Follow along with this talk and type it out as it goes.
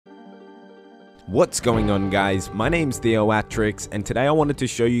What's going on, guys? My name's Theoatrix, and today I wanted to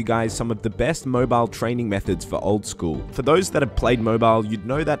show you guys some of the best mobile training methods for old school. For those that have played mobile, you'd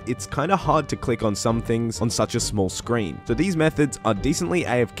know that it's kind of hard to click on some things on such a small screen. So these methods are decently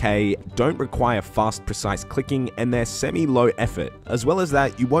AFK, don't require fast, precise clicking, and they're semi-low effort. As well as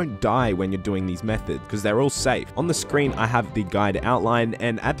that, you won't die when you're doing these methods, because they're all safe. On the screen, I have the guide outline,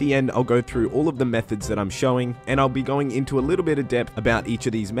 and at the end, I'll go through all of the methods that I'm showing, and I'll be going into a little bit of depth about each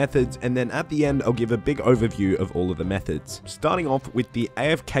of these methods, and then at the end, I'll give a big overview of all of the methods. Starting off with the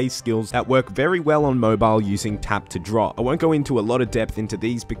AFK skills that work very well on mobile using tap to drop. I won't go into a lot of depth into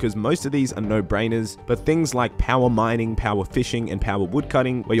these because most of these are no-brainers, but things like power mining, power fishing, and power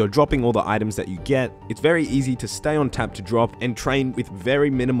woodcutting, where you're dropping all the items that you get, it's very easy to stay on tap to drop and train with very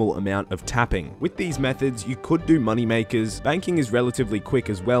minimal amount of tapping. With these methods, you could do money makers. Banking is relatively quick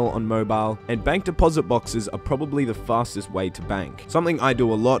as well on mobile, and bank deposit boxes are probably the fastest way to bank. Something I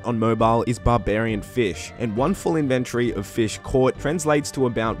do a lot on mobile is barbarian fish, and one full inventory of fish caught translates to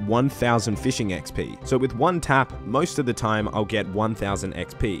about 1000 fishing XP. So with one tap, most of the time I'll get 1000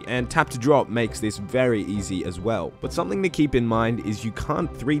 XP, and tap to drop makes this very easy as well. But something to keep in mind is you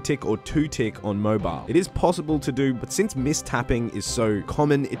can't 3-tick or 2-tick on mobile. It is possible to do, but since mistapping is so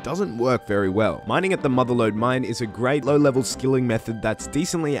common, it doesn't work very well. Mining at the motherlode mine is a great low-level skilling method that's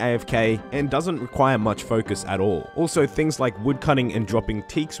decently AFK and doesn't require much focus at all. Also, things like woodcutting and dropping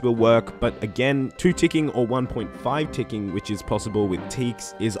teaks will work, but again, 2-ticking or 1.5 ticking, which is possible with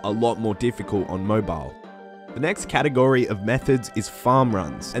teaks, is a lot more difficult on mobile. The next category of methods is farm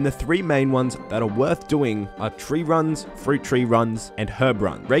runs, and the three main ones that are worth doing are tree runs, fruit tree runs, and herb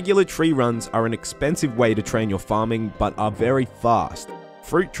runs. Regular tree runs are an expensive way to train your farming, but are very fast.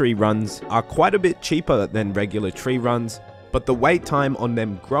 Fruit tree runs are quite a bit cheaper than regular tree runs, but the wait time on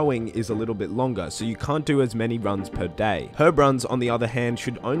them growing is a little bit longer, so you can't do as many runs per day. Herb runs, on the other hand,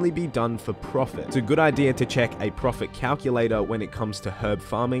 should only be done for profit. It's a good idea to check a profit calculator when it comes to herb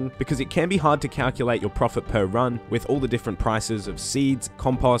farming, because it can be hard to calculate your profit per run with all the different prices of seeds,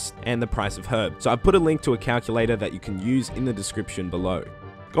 compost, and the price of herbs. So I've put a link to a calculator that you can use in the description below.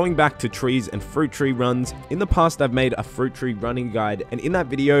 Going back to trees and fruit tree runs, in the past I've made a fruit tree running guide, and in that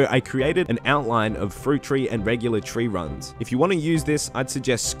video I created an outline of fruit tree and regular tree runs. If you want to use this, I'd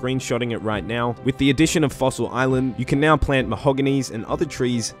suggest screenshotting it right now. With the addition of Fossil Island, you can now plant mahoganies and other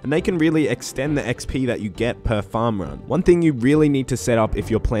trees, and they can really extend the XP that you get per farm run. One thing you really need to set up if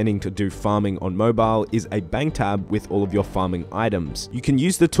you're planning to do farming on mobile is a bank tab with all of your farming items. You can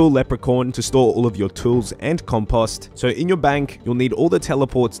use the tool Leprechaun to store all of your tools and compost, so in your bank you'll need all the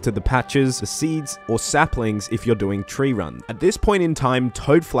teleports to the patches, the seeds, or saplings if you're doing tree run. At this point in time,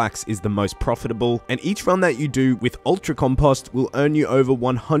 toad flax is the most profitable, and each run that you do with ultra compost will earn you over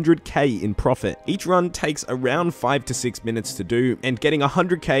 100k in profit. Each run takes around 5 to 6 minutes to do, and getting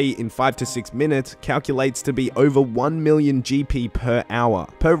 100k in 5 to 6 minutes calculates to be over 1 million GP per hour.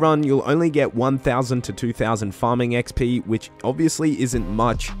 Per run, you'll only get 1000 to 2000 farming XP, which obviously isn't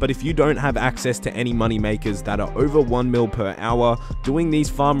much, but if you don't have access to any money makers that are over 1 mil per hour, doing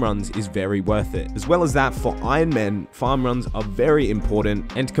these farm runs is very worth it. As well as that, for Iron Men, farm runs are very important,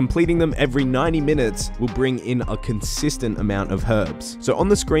 and completing them every 90 minutes will bring in a consistent amount of herbs. So on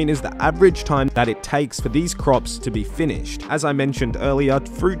the screen is the average time that it takes for these crops to be finished. As I mentioned earlier,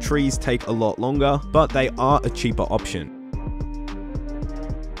 fruit trees take a lot longer, but they are a cheaper option.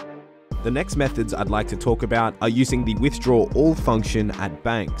 The next methods I'd like to talk about are using the withdraw all function at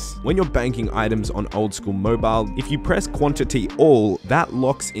banks. When you're banking items on old school mobile, if you press quantity all, that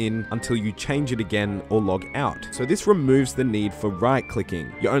locks in until you change it again or log out. So this removes the need for right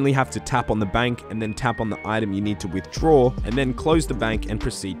clicking. You only have to tap on the bank and then tap on the item you need to withdraw, and then close the bank and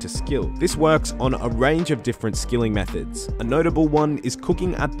proceed to skill. This works on a range of different skilling methods. A notable one is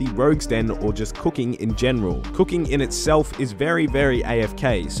cooking at the rogue's den, or just cooking in general. Cooking in itself is very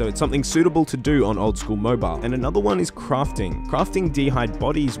AFK, so it's something suitable to do on old school mobile. And another one is crafting. Crafting dehyde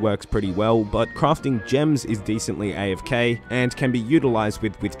bodies works pretty well, but crafting gems is decently AFK and can be utilized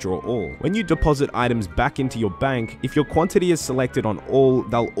with withdraw all. When you deposit items back into your bank, if your quantity is selected on all,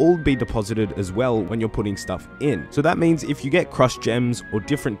 they'll all be deposited as well when you're putting stuff in. So that means if you get crushed gems or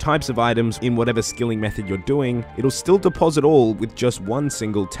different types of items in whatever skilling method you're doing, it'll still deposit all with just one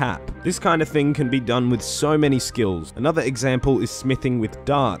single tap. This kind of thing can be done with so many skills. Another example is smithing with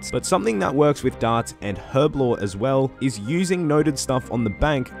darts, but something that works with darts and herblore as well is using noted stuff on the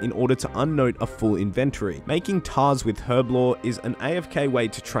bank in order to unnote a full inventory. Making tars with herblore is an AFK way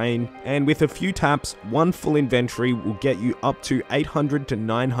to train, and with a few taps, one full inventory will get you up to 800 to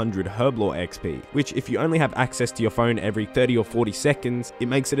 900 herblore XP, which if you only have access to your phone every 30 or 40 seconds, it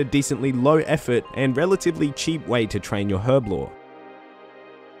makes it a decently low effort and relatively cheap way to train your herblore.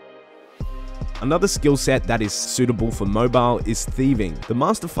 Another skill set that is suitable for mobile is thieving. The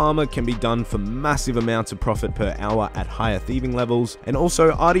master farmer can be done for massive amounts of profit per hour at higher thieving levels, and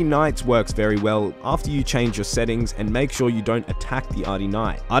also Arty Knights works very well after you change your settings and make sure you don't attack the Arty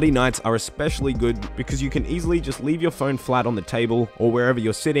Knight. Arty Knights are especially good because you can easily just leave your phone flat on the table or wherever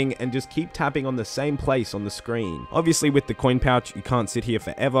you're sitting and just keep tapping on the same place on the screen. Obviously with the coin pouch you can't sit here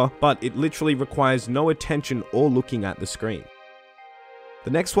forever, but it literally requires no attention or looking at the screen. The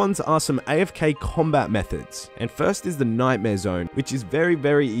next ones are some AFK combat methods, and first is the Nightmare Zone, which is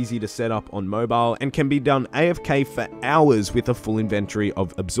very easy to set up on mobile and can be done AFK for hours with a full inventory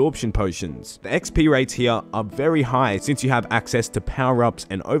of absorption potions. The XP rates here are very high since you have access to power-ups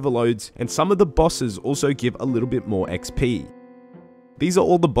and overloads, and some of the bosses also give a little bit more XP. These are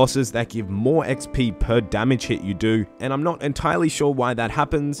all the bosses that give more XP per damage hit you do, and I'm not entirely sure why that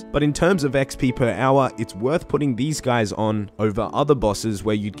happens, but in terms of XP per hour, it's worth putting these guys on over other bosses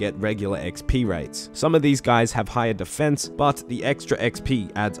where you'd get regular XP rates. Some of these guys have higher defense, but the extra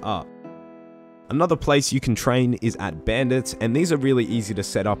XP adds up. Another place you can train is at bandits, and these are really easy to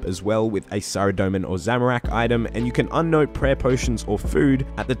set up as well with a Saradomin or Zamorak item, and you can unnote prayer potions or food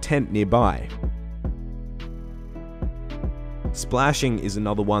at the tent nearby. Splashing is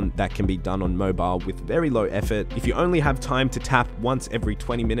another one that can be done on mobile with very low effort. If you only have time to tap once every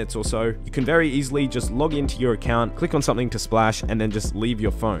 20 minutes or so, you can very easily just log into your account, click on something to splash, and then just leave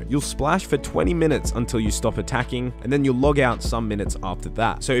your phone. You'll splash for 20 minutes until you stop attacking, and then you'll log out some minutes after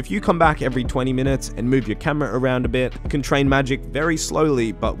that. So if you come back every 20 minutes and move your camera around a bit, you can train magic very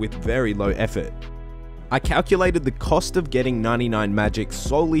slowly but with very low effort. I calculated the cost of getting 99 magic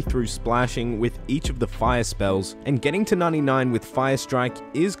solely through splashing with each of the fire spells, and getting to 99 with Fire Strike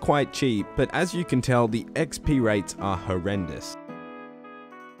is quite cheap, but as you can tell, the XP rates are horrendous.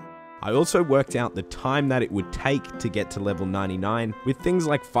 I also worked out the time that it would take to get to level 99. With things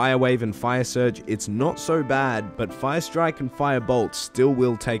like Fire Wave and Fire Surge, it's not so bad, but Fire Strike and Fire Bolt still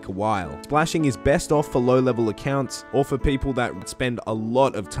will take a while. Splashing is best off for low level accounts or for people that spend a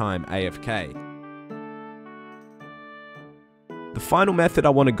lot of time AFK. The final method I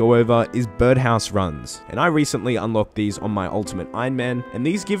want to go over is birdhouse runs, and I recently unlocked these on my ultimate Iron Man, and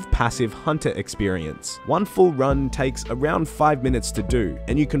these give passive hunter experience. One full run takes around 5 minutes to do,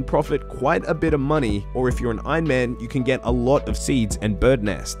 and you can profit quite a bit of money, or if you're an Iron Man, you can get a lot of seeds and bird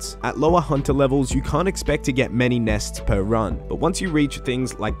nests. At lower hunter levels, you can't expect to get many nests per run, but once you reach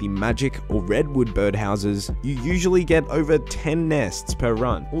things like the magic or redwood birdhouses, you usually get over 10 nests per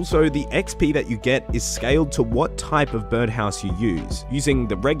run. Also, the XP that you get is scaled to what type of birdhouse you use. Using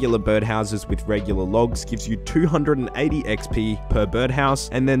the regular birdhouses with regular logs gives you 280 XP per birdhouse,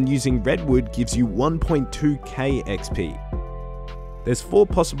 and then using redwood gives you 1.2k XP. There's 4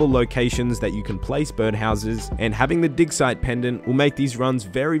 possible locations that you can place birdhouses, and having the dig site pendant will make these runs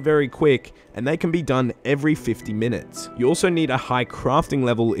very quick, and they can be done every 50 minutes. You also need a high crafting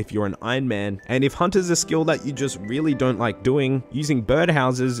level if you're an Iron Man, and if hunter's a skill that you just really don't like doing, using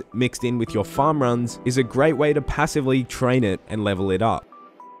birdhouses mixed in with your farm runs is a great way to passively train it and level it up.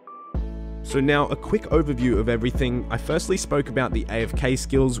 So now a quick overview of everything. I firstly spoke about the AFK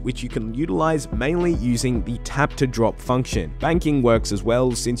skills, which you can utilize mainly using the tap to drop function. Banking works as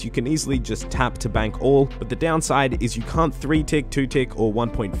well, since you can easily just tap to bank all, but the downside is you can't 3-tick, 2-tick or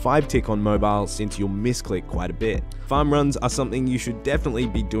 1.5-tick on mobile since you'll misclick quite a bit. Farm runs are something you should definitely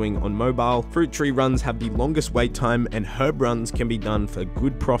be doing on mobile. Fruit tree runs have the longest wait time, and herb runs can be done for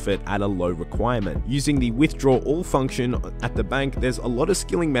good profit at a low requirement. Using the withdraw all function at the bank, there's a lot of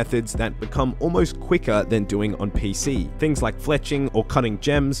skilling methods that become almost quicker than doing on PC. Things like fletching or cutting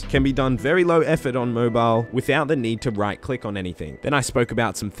gems can be done very low effort on mobile without the need to right click on anything. Then I spoke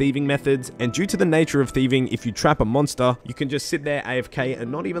about some thieving methods, and due to the nature of thieving, if you trap a monster, you can just sit there AFK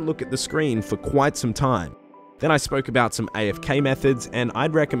and not even look at the screen for quite some time. Then I spoke about some AFK methods, and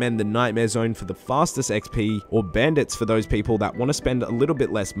I'd recommend the Nightmare Zone for the fastest XP, or bandits for those people that want to spend a little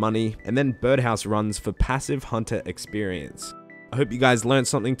bit less money, and then birdhouse runs for passive hunter experience. I hope you guys learned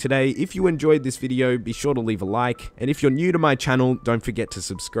something today. If you enjoyed this video, be sure to leave a like, and if you're new to my channel, don't forget to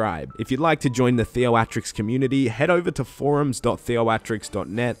subscribe. If you'd like to join the Theoatrix community, head over to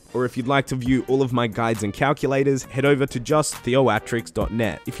forums.theoatrix.net, or if you'd like to view all of my guides and calculators, head over to just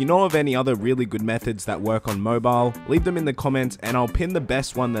theoatrix.net. If you know of any other really good methods that work on mobile, leave them in the comments and I'll pin the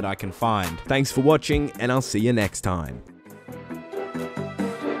best one that I can find. Thanks for watching, and I'll see you next time.